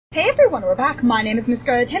Hey everyone, we're back. My name is Miss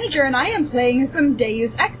Scarlet Tanager, and I am playing some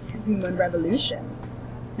Deus Ex Human Revolution.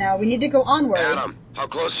 Now, we need to go onwards. Adam, how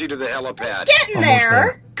close are you to the helipad? Getting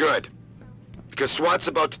there! Good. Because SWAT's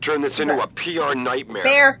about to turn this into a PR nightmare.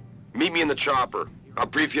 Bear. Meet me in the chopper. I'll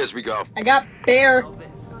brief you as we go. I got bear.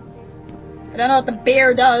 I don't know what the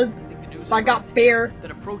bear does, but I got bear.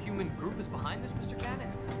 That a pro-human group is behind this, Mr.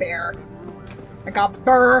 Cannon. Bear. I got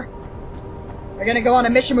burr. We're gonna go on a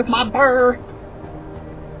mission with my burr.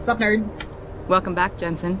 What's up, nerd? Welcome back,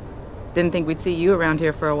 Jensen. Didn't think we'd see you around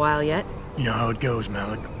here for a while yet. You know how it goes,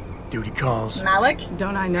 Malik. Duty calls. Malik?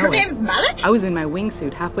 Don't I know Her it? name's Malik? I was in my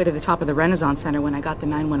wingsuit halfway to the top of the Renaissance Center when I got the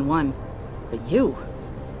 911. But you...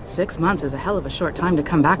 6 months is a hell of a short time to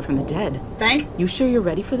come back from the dead. Thanks. You sure you're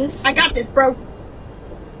ready for this? I got this, bro.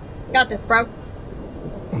 Got this, bro.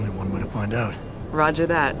 Only one way to find out. Roger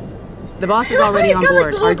that. The boss is already on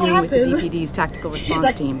board, like arguing with the glasses. DPD's tactical response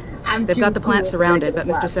like, team. I'm They've too got the plant cool for surrounded, but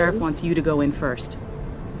regular Mr. Seraph glasses. wants you to go in first.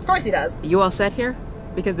 Of course he does. You all set here?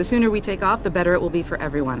 Because the sooner we take off, the better it will be for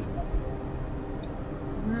everyone.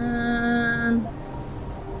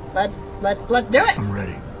 Let's do it. I'm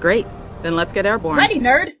ready. Great. Then let's get airborne. Ready,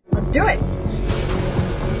 nerd. Let's do it.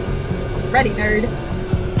 Ready, nerd.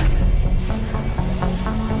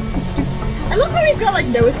 I love how he's got like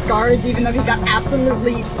no scars, even though he got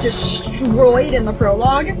absolutely destroyed in the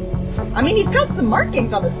prologue. I mean, he's got some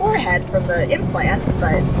markings on his forehead from the implants,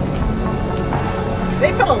 but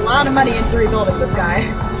they put a lot of money into rebuilding this guy.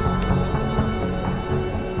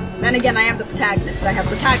 Then again, I am the protagonist, and I have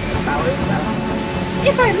protagonist powers, so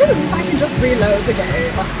if I lose, I can just reload the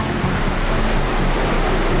game.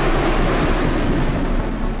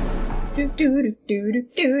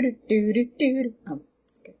 Oh.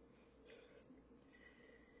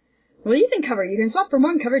 While using cover, you can swap from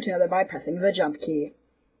one cover to another by pressing the jump key.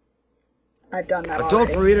 I've done that already. I told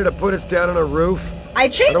Farida to put us down on a roof. I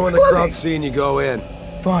changed I don't want the crowd seeing you go in.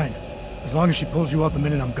 Fine. As long as she pulls you out the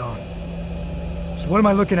minute I'm gone. So what am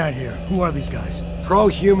I looking at here? Who are these guys?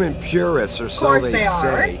 Pro-human purists, or so they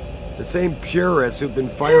say. The same purists who've been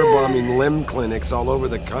firebombing limb clinics all over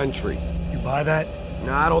the country. You buy that?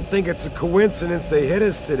 No, I don't think it's a coincidence they hit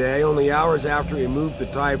us today, only hours after we moved the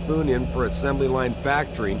Typhoon in for assembly line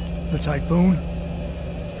factory. The Typhoon?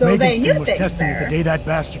 So Megan's they knew team was things testing there. it the day that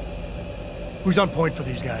bastard... Who's on point for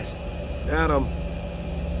these guys? Adam,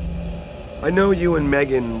 I know you and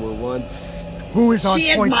Megan were once... Who is on She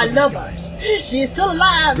is point my for these lover. guys? She is still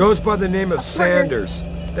alive. Goes by the name of Sanders.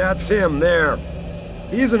 That's him, there.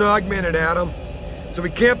 He's an augmented Adam, so he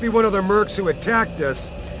can't be one of the mercs who attacked us,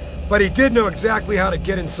 but he did know exactly how to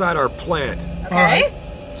get inside our plant. Okay. Alright.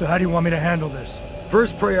 So how do you want me to handle this?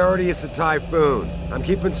 First priority is the Typhoon. I'm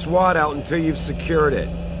keeping SWAT out until you've secured it.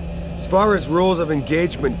 As far as rules of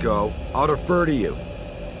engagement go, I'll defer to you.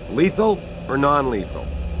 Lethal or non-lethal?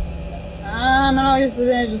 I'm gonna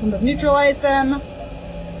just neutralize them.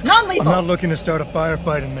 Non-lethal. I'm not looking to start a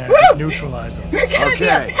firefight in there. Just neutralize them. We're gonna be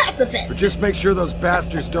a Okay. pacifist. But just make sure those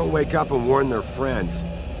bastards don't wake up and warn their friends.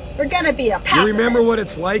 We're gonna be a pacifist. You remember what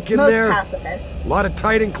it's like in Most there? pacifist. A lot of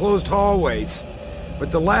tight enclosed hallways. But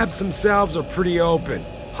the labs themselves are pretty open.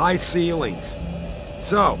 High ceilings.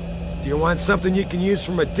 So, do you want something you can use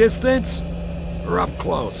from a distance? Or up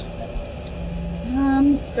close?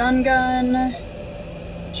 Stun gun.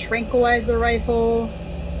 Tranquilizer rifle.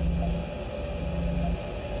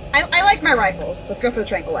 I like my rifles. Let's go for the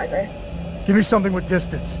tranquilizer. Give me something with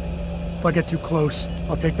distance. If I get too close,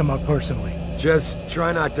 I'll take them out personally. Just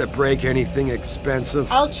try not to break anything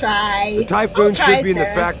expensive. I'll try. The Typhoon I'll try, should be in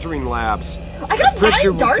the sir. factoring labs. I got Pritchard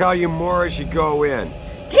 9 will darts. tell you more as you go in.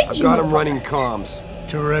 Stingy I've got him motherfucker. running comms.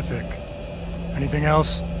 Terrific. Anything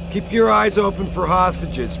else? Keep your eyes open for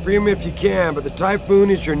hostages. Free them if you can, but the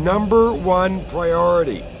Typhoon is your #1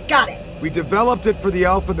 priority. Got it. We developed it for the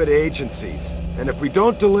Alphabet agencies. And if we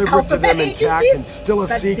don't deliver it to Alphabet them intact agencies? and still a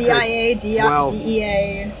That's secret, CIA, well,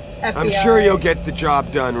 DEA, FBI. I'm sure you'll get the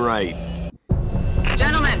job done right.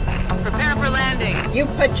 Gentlemen, prepare for landing.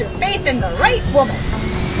 You've put your faith in the right woman.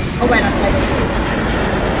 Oh wait, I'm level 2.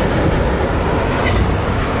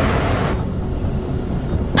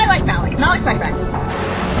 I like Malik. Malik's my friend.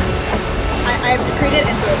 I have decreed it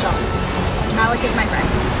into the job. Malik is my friend.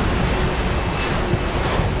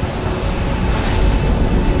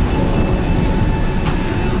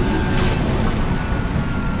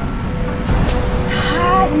 It's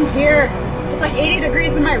hot in here. It's like 80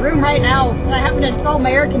 degrees in my room right now, and I haven't installed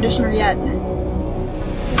my air conditioner yet.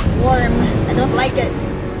 It's warm. I don't like it.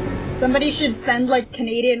 Somebody should send, like,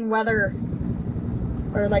 Canadian weather,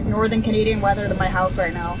 or, like, northern Canadian weather to my house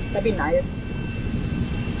right now. That'd be nice.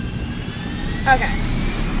 Okay.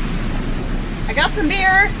 I got some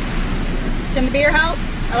beer. Can the beer help?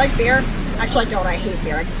 I like beer. Actually, I don't. I hate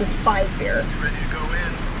beer. I despise beer. Ready to go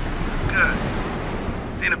in?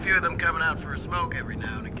 Good. Seen a few of them coming out for a smoke every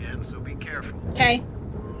now and again, so be careful. Okay.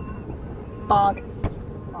 Bonk.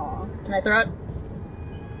 Aw. Can I throw it?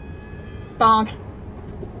 Bonk.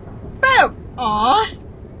 Boom! Aw.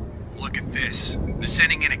 Look at this. They're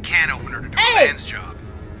sending in a can opener to do Hey! a man's job.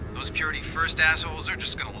 Those Purity First assholes are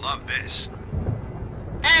just gonna love this.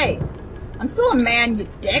 Hey! I'm still a man, you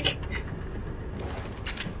dick.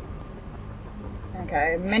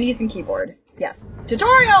 Okay, menus and keyboard. Yes.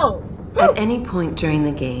 Tutorials! Woo! At any point during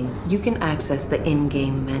the game, you can access the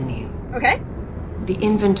in-game menu. Okay. The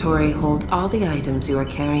inventory holds all the items you are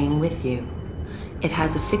carrying with you. It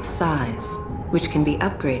has a fixed size, which can be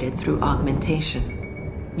upgraded through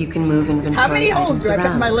augmentation. You can move inventory How many holes items do I put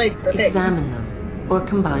in around, my legs for things? examine them, or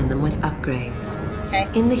combine them with upgrades. Okay.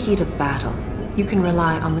 In the heat of battle, you can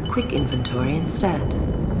rely on the quick inventory instead.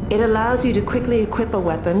 It allows you to quickly equip a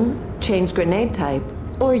weapon, change grenade type,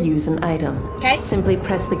 or use an item. Okay. Simply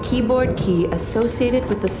press the keyboard key associated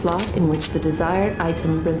with the slot in which the desired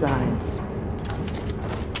item resides.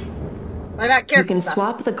 What about character You can stuff?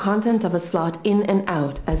 swap the content of a slot in and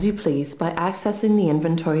out as you please by accessing the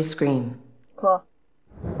inventory screen. Cool.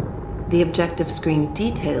 The objective screen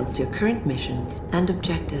details your current missions and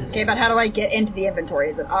objectives. Okay, but how do I get into the inventory?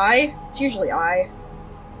 Is it I? It's usually I.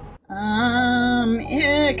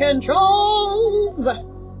 Controls!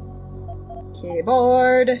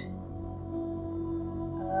 Keyboard.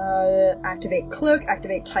 Activate cloak,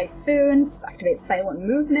 activate typhoons, activate silent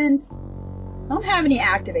movement. I don't have any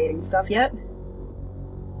activating stuff yet.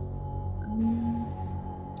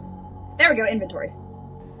 There we go, inventory.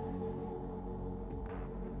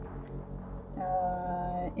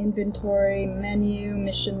 Inventory, menu,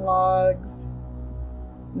 mission logs,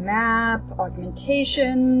 map,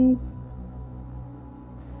 augmentations.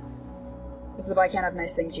 This is why I can't have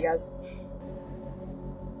nice things, you guys.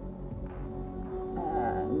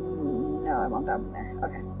 No, I want that one there.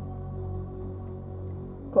 Okay.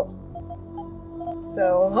 Cool.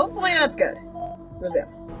 So, hopefully that's good. Resume.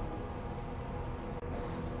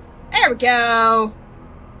 There we go!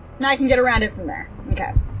 Now I can get around it from there.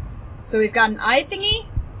 Okay. So we've got an eye thingy.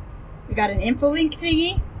 We got an infolink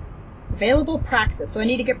thingy. Available praxis. So I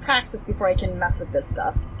need to get praxis before I can mess with this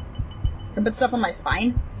stuff. I can put stuff on my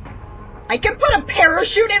spine. I can put a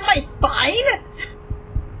parachute in my spine?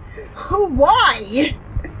 Why?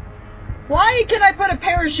 Why can I put a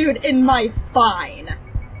parachute in my spine?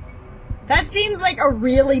 That seems like a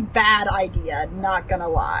really bad idea, not gonna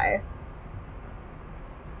lie.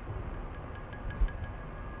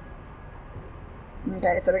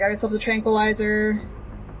 Okay, so we got ourselves a tranquilizer.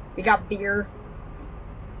 We got beer.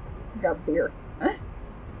 We got beer. Huh?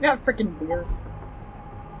 We got freaking beer.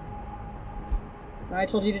 That's what I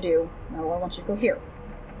told you to do. Now I want you to go here.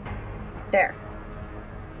 There.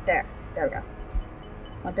 There. There we go.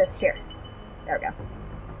 I want this here. There we go.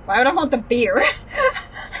 Why would I want the beer?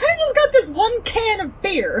 I just got this one can of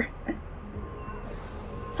beer.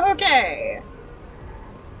 Okay.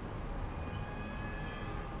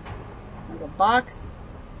 There's a box.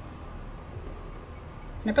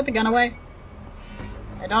 Can I put the gun away?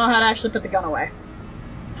 I don't know how to actually put the gun away.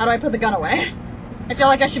 How do I put the gun away? I feel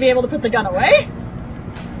like I should be able to put the gun away.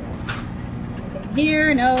 Anything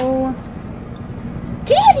here? No.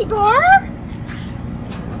 Candy bar!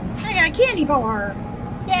 I got a candy bar!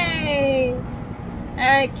 Yay!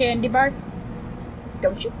 Alright, candy bar.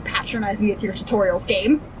 Don't you patronize me with your tutorials,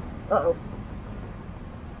 game. Uh-oh.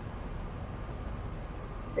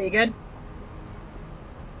 Are you good?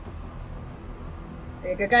 Are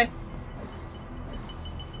you a good guy?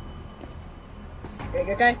 Are you a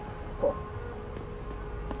good guy? Cool.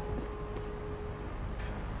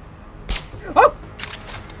 Oh!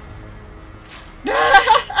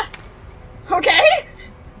 Okay!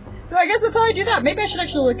 So I guess that's how I do that. Maybe I should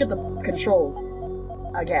actually look at the controls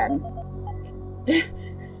again.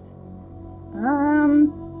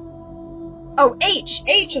 Oh, H!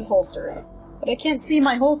 H is holster. But I can't see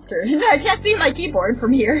my holster. I can't see my keyboard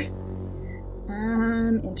from here.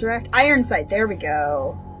 Interact. Iron sight. There we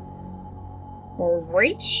go. Or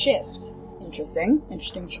right shift. Interesting.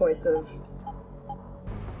 Interesting choice of...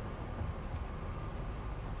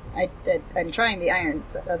 I'm trying the iron...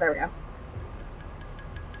 Oh, there we go.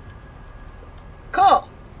 Cool!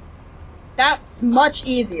 That's much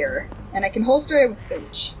easier. And I can holster it with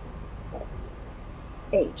H.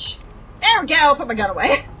 H. There we go! Put my gun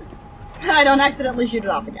away. So I don't accidentally shoot it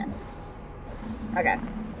off again. Okay.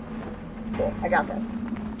 Cool. I got this.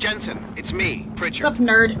 Jensen, it's me, Pritchard. What's up,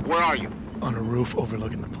 nerd? Where are you? On a roof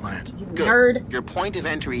overlooking the plant. Good. Nerd. Your point of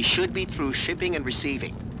entry should be through shipping and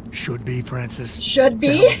receiving. Should be, Francis. Should be?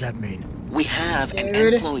 What the hell does that mean? We have an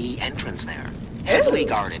Dude. employee entrance there. Heavily Ooh,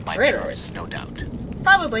 guarded by really? terrorists, no doubt.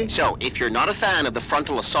 Probably. So, if you're not a fan of the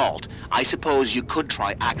frontal assault, I suppose you could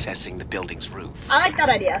try accessing the building's roof. I like that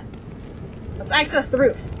idea. Let's access the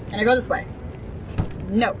roof. Can I go this way?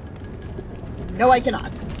 No. No, I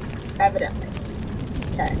cannot. Evidently.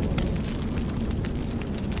 Okay.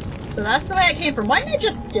 So that's the way I came from. Why didn't I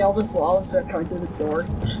just scale this wall instead of going through the door?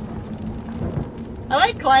 I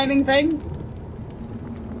like climbing things.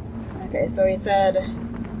 Okay, so he said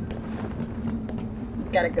he's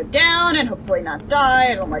gotta go down and hopefully not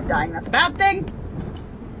die. I don't like dying, that's a bad thing.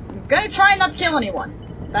 I'm gonna try not to kill anyone.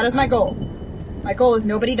 That is my goal. My goal is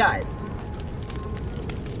nobody dies.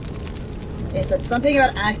 He said something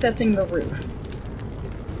about accessing the roof.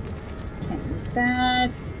 Can't use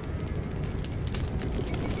that.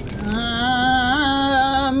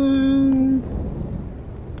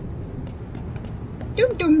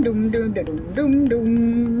 Doom doom doom doom doom doom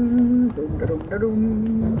doom doom doom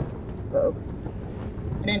doom. Uh-oh.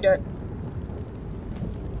 I didn't do it.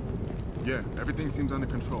 Yeah, everything seems under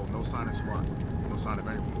control. No sign of SWAT. No sign of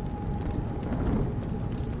anything.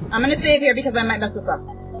 I'm gonna save here because I might mess this up.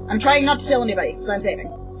 I'm trying not to kill anybody, so I'm saving.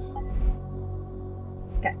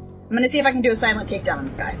 Okay. I'm gonna see if I can do a silent takedown on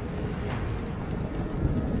this guy.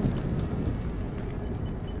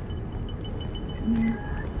 Come here.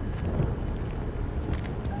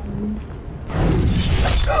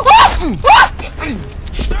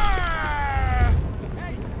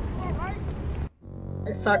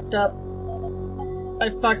 I fucked up. I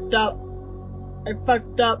fucked up. I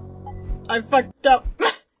fucked up. I fucked up.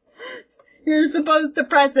 You're supposed to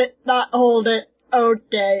press it, not hold it.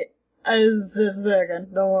 Okay. It's just a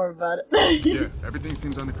second. Don't worry about it. Yeah, everything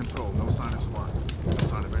seems under control. No sign of SWAT. No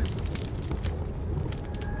sign of anything.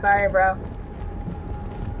 Sorry, bro.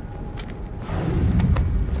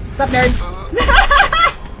 What's up, nerd?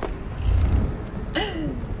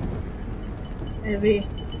 Is he?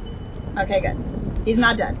 Okay, good. He's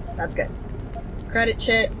not dead. That's good. Credit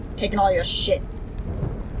shit. Taking all your shit.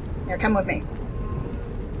 Here, come with me.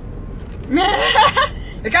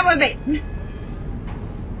 Here, come with me!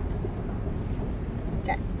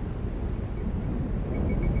 Okay.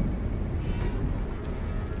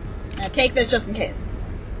 I'm gonna take this just in case.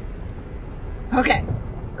 Okay.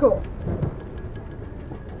 Cool.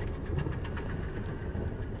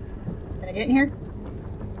 Can I get in here?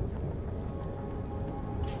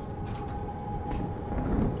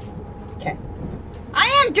 Okay. I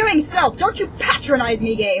am doing stealth! Don't you patronize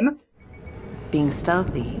me, game! Being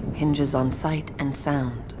stealthy hinges on sight and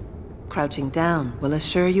sound. Crouching down will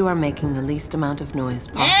assure you are making the least amount of noise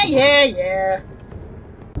possible. Yeah.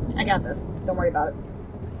 I got this. Don't worry about it.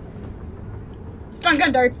 Stun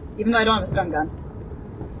gun darts, even though I don't have a stun gun.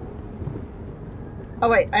 Oh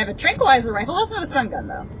wait, I have a tranquilizer rifle. That's not a stun gun,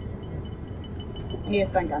 though. I need a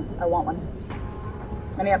stun gun. I want one.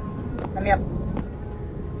 Let me up. Let me up.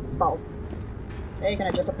 Balls. Okay, can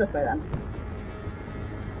I jump up this way, then?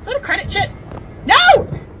 Is that a credit chit? No!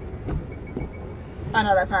 Oh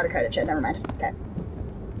no, that's not a credit chit. Never mind. Okay.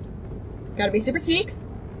 Gotta be super sneaks.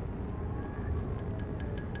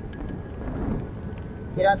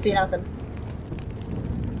 You don't see nothing.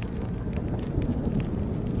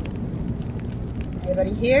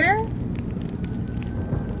 Anybody here?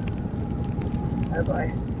 Oh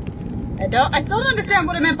boy. I still don't understand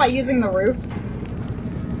what I meant by using the roofs.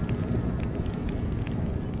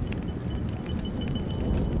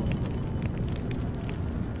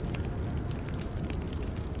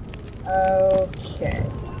 Okay.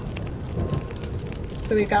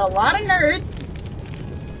 So we've got a lot of nerds.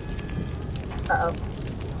 Uh-oh.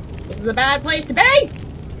 This is a bad place to be!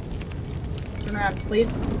 Turn around,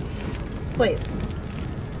 please. Please.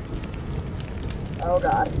 Oh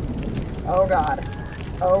god. Oh god.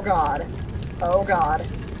 Oh god. Oh god.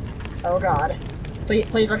 Oh god.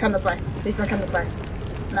 Please don't come this way. Please don't come this way.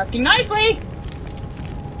 I'm asking nicely!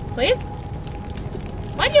 Please?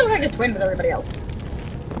 Why do you look like a twin with everybody else?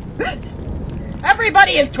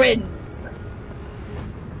 Everybody is twins!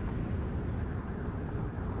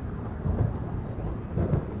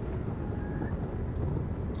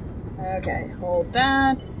 Okay, hold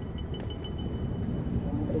that.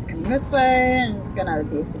 Nobody's coming this way. I'm just gonna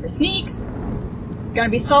be super sneaks. Gonna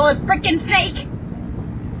be solid frickin' snake!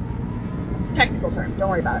 It's a technical term, don't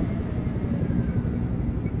worry about it.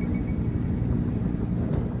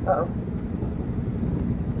 Uh-oh.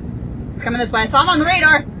 He's coming this way. I saw him on the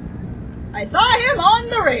radar! I saw him on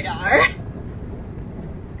the radar!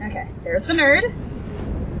 Okay, there's the nerd.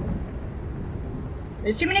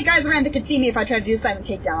 There's too many guys around that could see me if I try to do a silent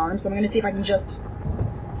takedown on him, so I'm gonna see if I can just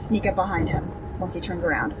sneak up behind him. once he turns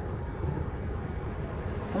around.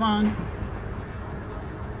 Come on.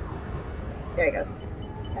 There he goes.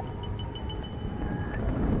 Okay.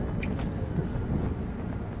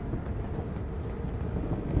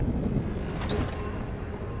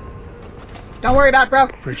 Don't worry about it, bro.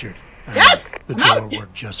 Pritchard. Yes! The I'm door out!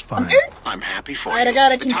 worked just fine. I'm happy for Alright, you. I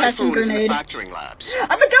got a The concussion Typhoon is in the grenade. factoring labs.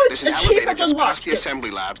 I'm a ghost! There's an elevator Achievement just unlocked! past the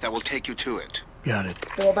assembly labs that will take you to it. Got it.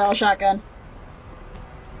 Double barrel shotgun.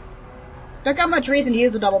 Don't got much reason to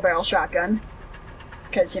use a double barrel shotgun.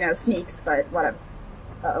 Because, you know, sneaks, but whatevs.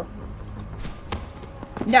 Uh-oh.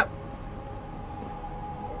 No.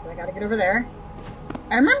 Okay, so I gotta get over there.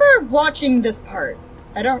 I remember watching this part.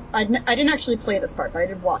 I didn't actually play this part, but I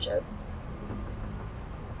did watch it.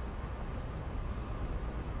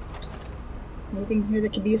 Anything here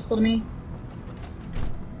that could be useful to me?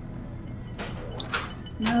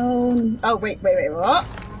 No. Oh, wait. Oh,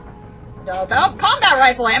 combat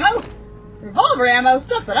rifle ammo! Revolver ammo,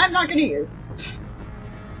 stuff that I'm not gonna use.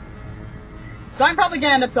 So I'm probably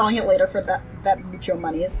gonna end up selling it later for that mucho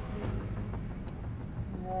monies.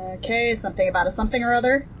 Okay, something about a something or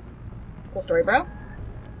other. Cool story, bro.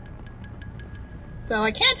 So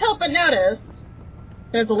I can't help but notice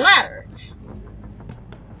there's a ladder.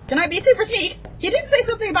 Can I be super sneaks? He did say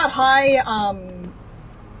something about high,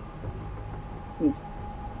 sneaks.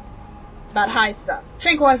 About high stuff.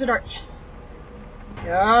 Tranquilizer darts, yes!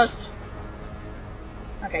 Yes!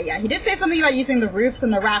 Okay, yeah, he did say something about using the roofs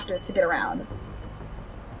and the rafters to get around.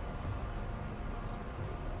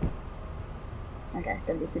 Okay,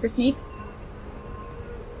 gonna be super sneaks.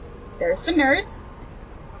 There's the nerds.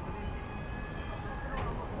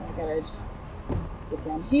 I gotta just get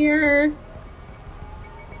down here.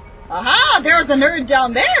 Aha! There's a nerd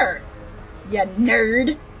down there! Ya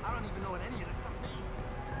nerd!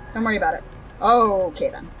 Don't worry about it. Okay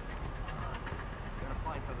then.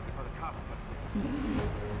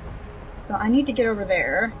 So I need to get over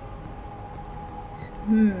there.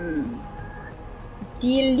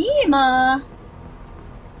 Dilemma!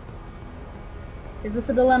 Is this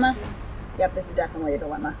a dilemma? Yep, this is definitely a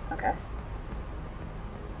dilemma. Okay.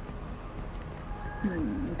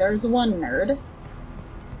 There's one nerd.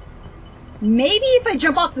 Maybe if I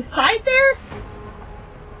jump off the side there?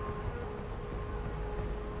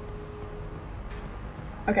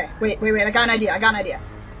 Okay, wait, I got an idea.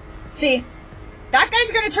 See, that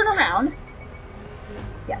guy's gonna turn around.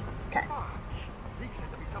 Yes, okay.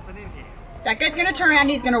 That guy's gonna turn around and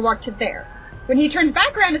he's gonna walk to there. When he turns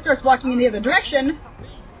back around and starts walking in the other direction...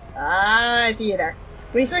 Ah, I see you there.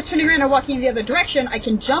 When he starts turning around and walking in the other direction, I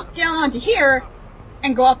can jump down onto here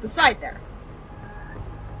and go off the side there.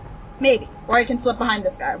 Maybe. Or I can slip behind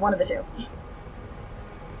this guy. One of the two.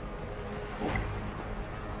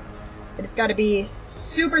 I just gotta be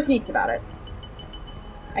super sneaks about it.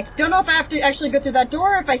 I don't know if I have to actually go through that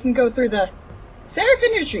door or if I can go through the Seraph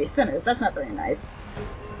Sinners. That's not very nice.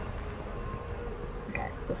 Okay,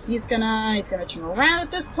 so he's gonna turn around at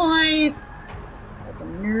this point. Like a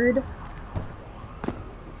nerd.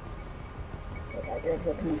 Okay, gotta get over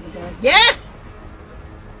here. Come on. Yes!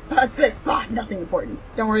 What's this? Bah, nothing important.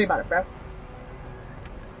 Don't worry about it, bro.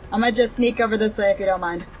 I'm gonna just sneak over this way if you don't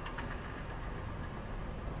mind.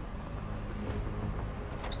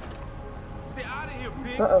 Stay out of here,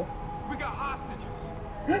 bitch. Uh-oh. We got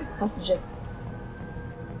hostages. Hostages.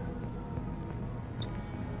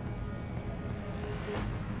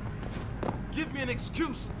 Give me an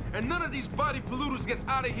excuse, and none of these body polluters gets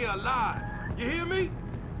out of here alive. You hear me?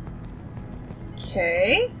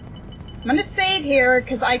 Okay. I'm gonna save here,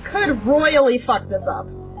 because I could royally fuck this up.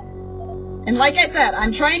 And like I said,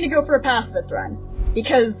 I'm trying to go for a pacifist run.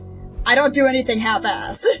 Because I don't do anything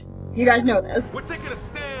half-assed. You guys know this. We're taking a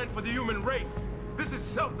stand for the human race. This is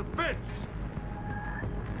self-defense.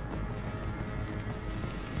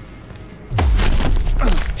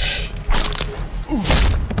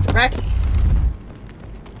 Correct.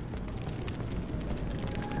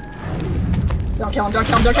 Don't kill him, don't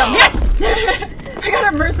kill him, don't kill him. Yes! I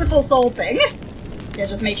got a merciful soul thing. Yeah,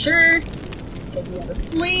 just make sure. Okay, he's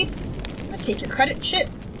asleep. I'm gonna take your credit shit.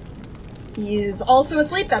 He's also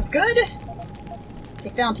asleep, that's good.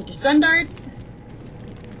 Take that, I'll take your stun darts.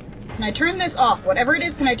 Can I turn this off? Whatever it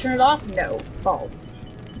is, can I turn it off? No. Balls.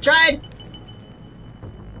 Tried.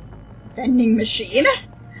 Vending machine.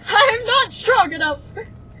 I'm not strong enough.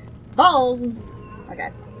 Balls.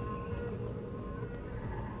 Okay.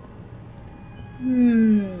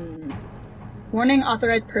 Warning,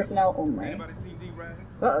 authorized personnel only.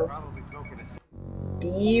 Uh-oh.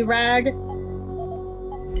 D-Rag?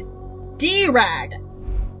 D-Rag!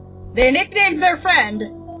 They nicknamed their friend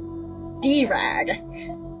D-Rag.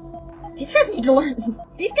 These guys need to learn.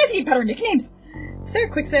 These guys need better nicknames. Is there a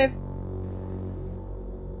quick save?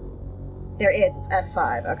 There is. It's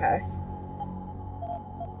F5. Okay.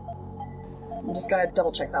 I'm just gonna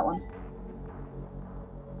double check that one.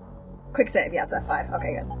 Quick save. Yeah, it's F5.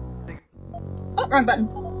 Okay, good. Oh, wrong button.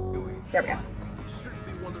 There we go. You shouldn't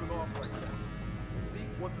be wandering off like that. See,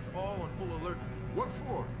 once it's all on full alert. What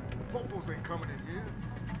for? The popos ain't coming in here.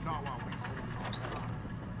 No, while we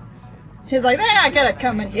He's like, they're not gonna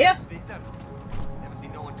come in here. Never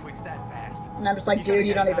seen no one twitch that fast. And I'm just like, dude,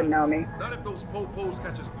 you don't even know me. Not if those popos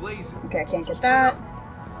catch us blazing. Okay, I can't get that.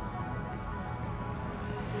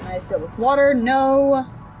 Can I steal this water? No.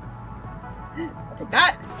 I'll take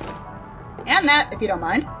that. And that, if you don't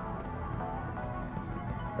mind.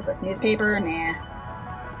 What's this, newspaper? Nah.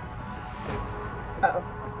 Uh-oh.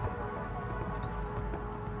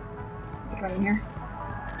 Is it coming in here?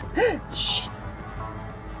 Shit.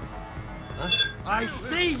 I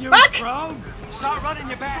see you, Fuck! bro! Start running,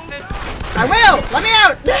 you bastard! I will! Let me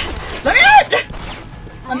out! Let me out!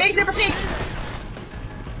 I'm being super sneaks!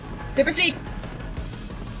 Super sneaks!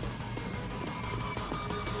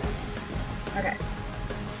 Okay.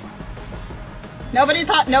 Nobody's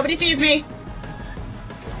hot. Nobody sees me.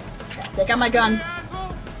 Okay, take out my gun.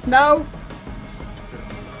 No.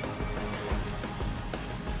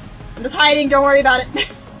 I'm just hiding. Don't worry about it.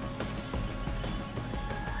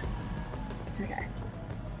 Okay.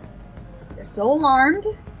 They're still alarmed.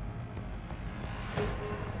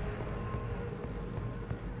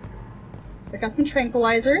 So I got some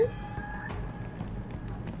tranquilizers.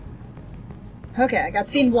 Okay, I got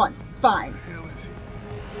seen once. It's fine.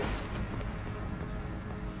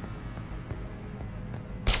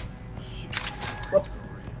 Whoops.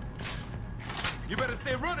 You better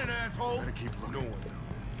stay running, asshole. Better keep looking.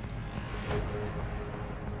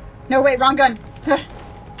 No, wait, wrong gun.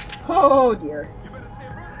 Oh dear. You better stay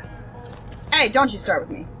running, asshole. Hey, don't you start with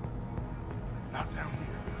me. Not down here.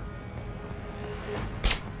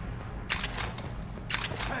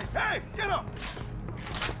 Hey, hey, get up!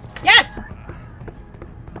 Yes!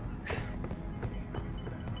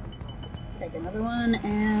 Okay, get another one,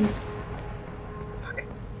 and... Fuck.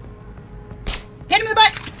 Hit him in the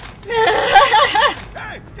butt!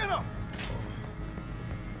 Hey, get up!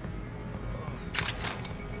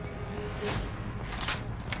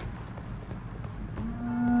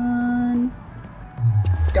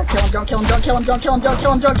 Don't kill him, don't kill him, don't kill him, don't kill him, don't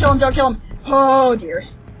kill him, don't kill him, don't kill him! Oh dear.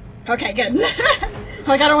 Okay, good.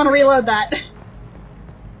 Like, I don't want to reload that.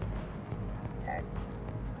 Okay.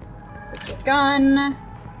 Take your gun.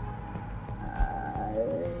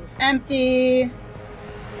 It's empty.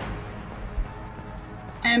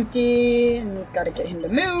 It's empty. And it's gotta get him to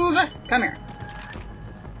move. Come here.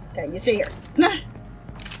 Okay, you stay here. I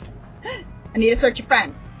need to search your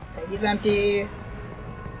friends. Okay, he's empty.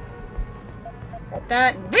 Got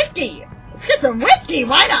that. And whiskey! Let's get some whiskey!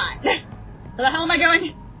 Why not? Where the hell am I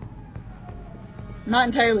going? I'm not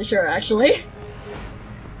entirely sure, actually.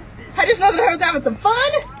 I just know that I was having some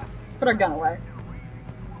fun! Let's put our gun away.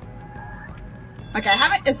 Okay, I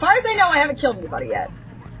haven't, as far as I know, I haven't killed anybody yet.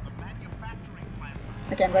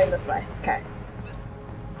 Okay, I'm going this way. Okay.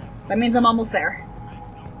 That means I'm almost there.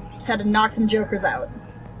 Just had to knock some jokers out.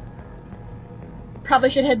 Probably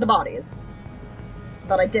should hit the bodies.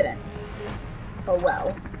 But I didn't. Oh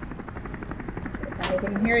well. Is there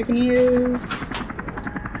anything in here I can use?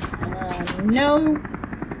 No.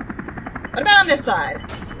 What about on this side?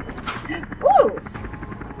 Ooh!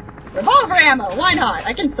 Revolver ammo! Why not?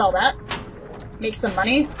 I can sell that. Make some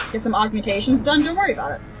money. Get some augmentations done. Don't worry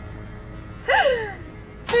about it.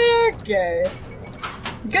 Okay.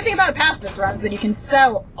 The good thing about pacifist runs is that you can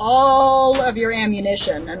sell all of your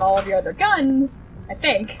ammunition and all of your other guns, I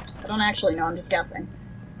think. I don't actually know, I'm just guessing.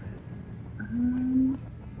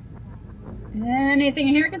 Anything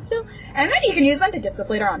in here I can steal? And then you can use them to get stuff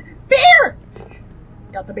later on. Beer!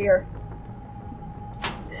 Got the beer.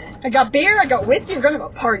 I got beer, I got whiskey, we're gonna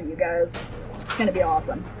have a party, you guys. It's gonna be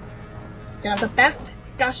awesome. Gonna have the best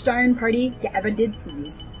gosh darn party you ever did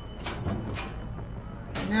seize.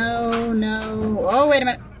 No, no. Oh, wait a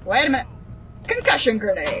minute. Wait a minute. Concussion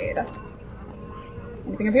grenade.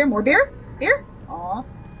 Anything up here? More beer? Beer? Aw.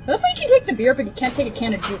 I love how you can take the beer, but you can't take a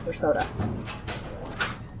can of juice or soda.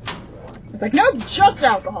 It's like, nope, just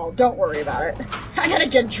alcohol. Don't worry about it. I gotta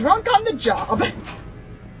get drunk on the job.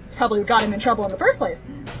 It's probably what got him in trouble in the first place.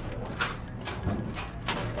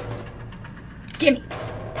 Gimme.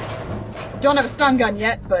 Don't have a stun gun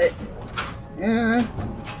yet, but...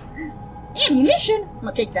 ammunition! I'm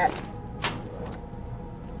gonna take that.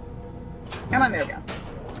 Come on, there we go.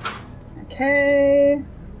 Okay...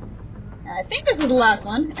 I think this is the last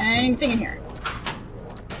one. Anything in here?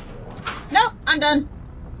 Nope, I'm done.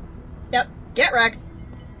 Yep, Get wrecked.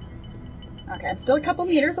 Okay, I'm still a couple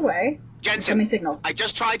meters away. Jensen, Incoming signal. I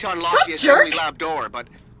just tried to unlock Sup, the assembly jerk? lab door, but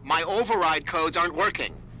my override codes aren't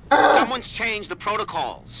working. Someone's changed the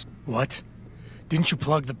protocols. What? Didn't you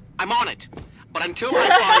plug the... I'm on it. But until I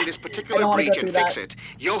find this I particular don't wanna go breach and through fix that. it,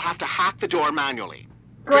 you'll have to hack the door manually.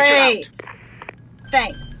 Great! Reach out.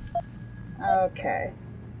 Thanks. Okay.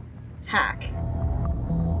 Hack.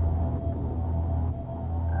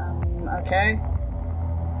 Okay.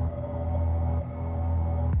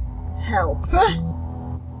 Help.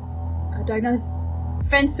 A diagnosed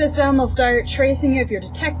defense system will start tracing you if you're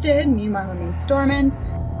detected. Meanwhile, remains dormant.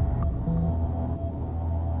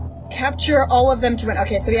 Capture all of them to win.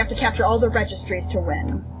 Okay, so you have to capture all the registries to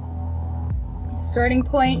win. Starting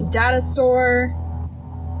point, data store.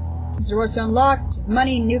 Rewards to unlock, such as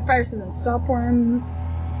money, nuke viruses, and stopworms.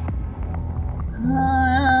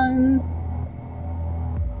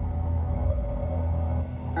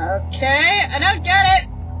 Okay, I don't get it,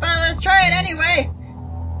 but let's try it anyway.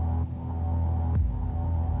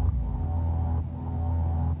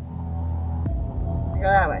 Go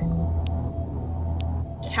that way.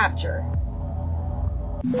 Capture.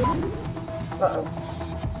 Uh-oh.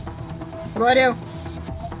 What do I do?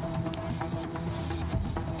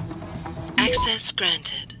 Access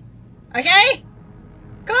granted. Okay?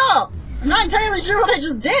 Cool! I'm not entirely sure what I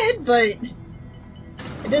just did, but...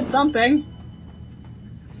 I did something.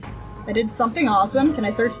 I did something awesome. Can I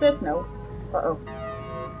search this? No. Uh-oh.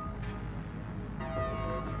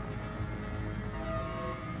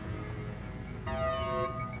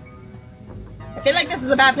 I feel like this is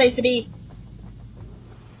a bad place to be.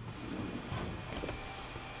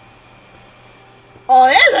 Oh,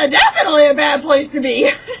 this is definitely a bad place to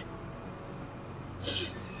be!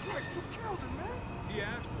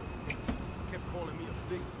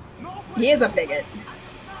 He is a bigot.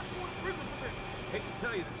 Hate to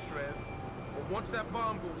tell you this, Trev, but once that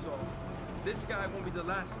bomb goes off, this guy won't be the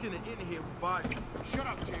last Skinner in here who buys it. Shut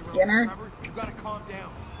up, J-Ro. Skinner? Trevor, you gotta calm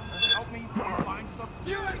down. Help me find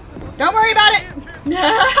something. Don't worry about it!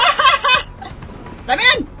 Let me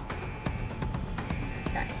in!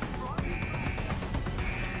 Okay.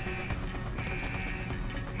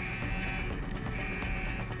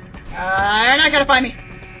 You're not gonna find me.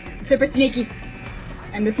 I'm super sneaky.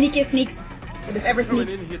 I'm the sneakiest sneaks that has ever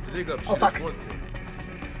sneaks. Oh fuck. I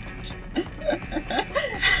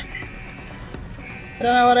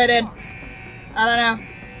don't know what I did. I don't know.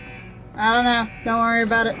 I don't know. Don't worry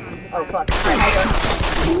about it. Oh fuck. Alright, how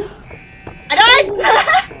you doing? I died!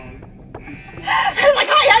 I was like,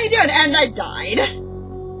 hi, how you doing? And I died.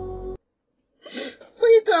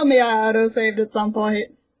 Please tell me I auto-saved at some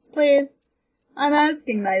point. Please. I'm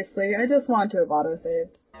asking nicely. I just want to have auto-saved.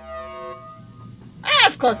 Ah,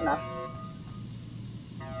 it's close enough.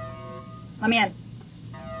 Let me in.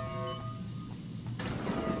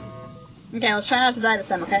 Okay, let's try not to die this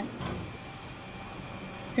time, okay?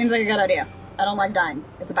 Seems like a good idea. I don't like dying.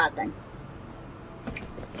 It's a bad thing.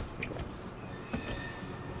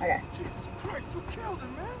 Okay. Jesus Christ, you killed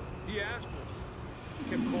him, man. He asked for it. He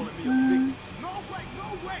kept calling me a big... No way,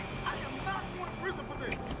 no way. I am not going to prison for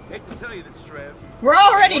this. Hate to tell you this, Trev. We're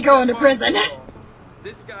already going to prison.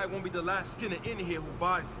 This guy won't be the last Skinner in here who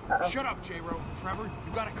buys it. Shut up, J-Ro. Trevor,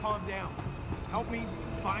 you gotta calm down. Help me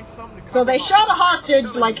find something to So they shot a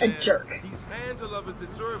hostage like a jerk. These handler lovers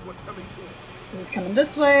deserve what's coming to them. He's coming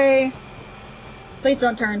this way. Please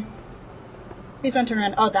don't turn. Please don't turn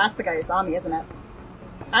around. Oh, that's the guy who saw me, isn't it?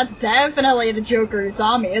 That's definitely the Joker who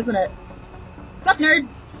saw me, isn't it? What's up, nerd?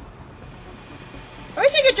 I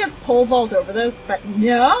wish I could just pole vault over this, but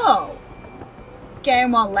no! The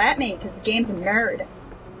game won't let me, because the game's a nerd.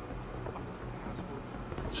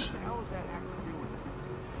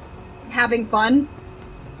 Having fun?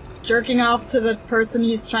 Jerking off to the person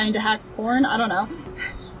he's trying to hack's porn? I don't know.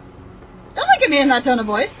 Don't look at me in that tone of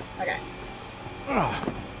voice. Okay.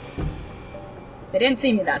 They didn't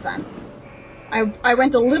see me that time. I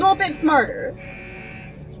went a little bit smarter.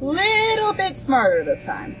 Little bit smarter this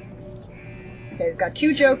time. Okay, we've got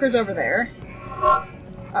two Jokers over there.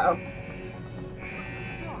 Uh-oh.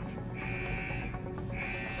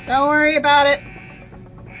 Don't worry about it.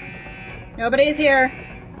 Nobody's here.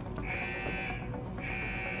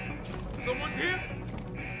 Someone's here?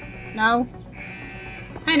 No.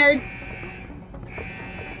 Hi, nerd.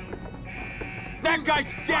 That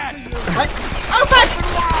guy's dead! What? Oh, fuck!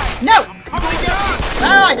 No!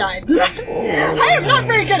 Oh, I died. I am not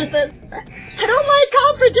very good at this. I don't like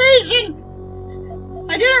confrontation.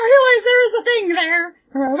 I didn't realize there was a thing there,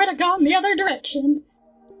 or I would have gone the other direction.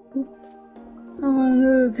 Oops.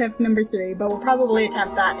 Attempt number 3, but we'll probably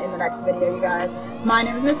attempt that in the next video, you guys. My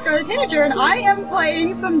name is Miss Scarlet Tanager, and I am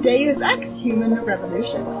playing some Deus Ex Human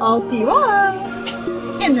Revolution. I'll see you all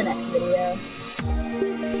in the next video.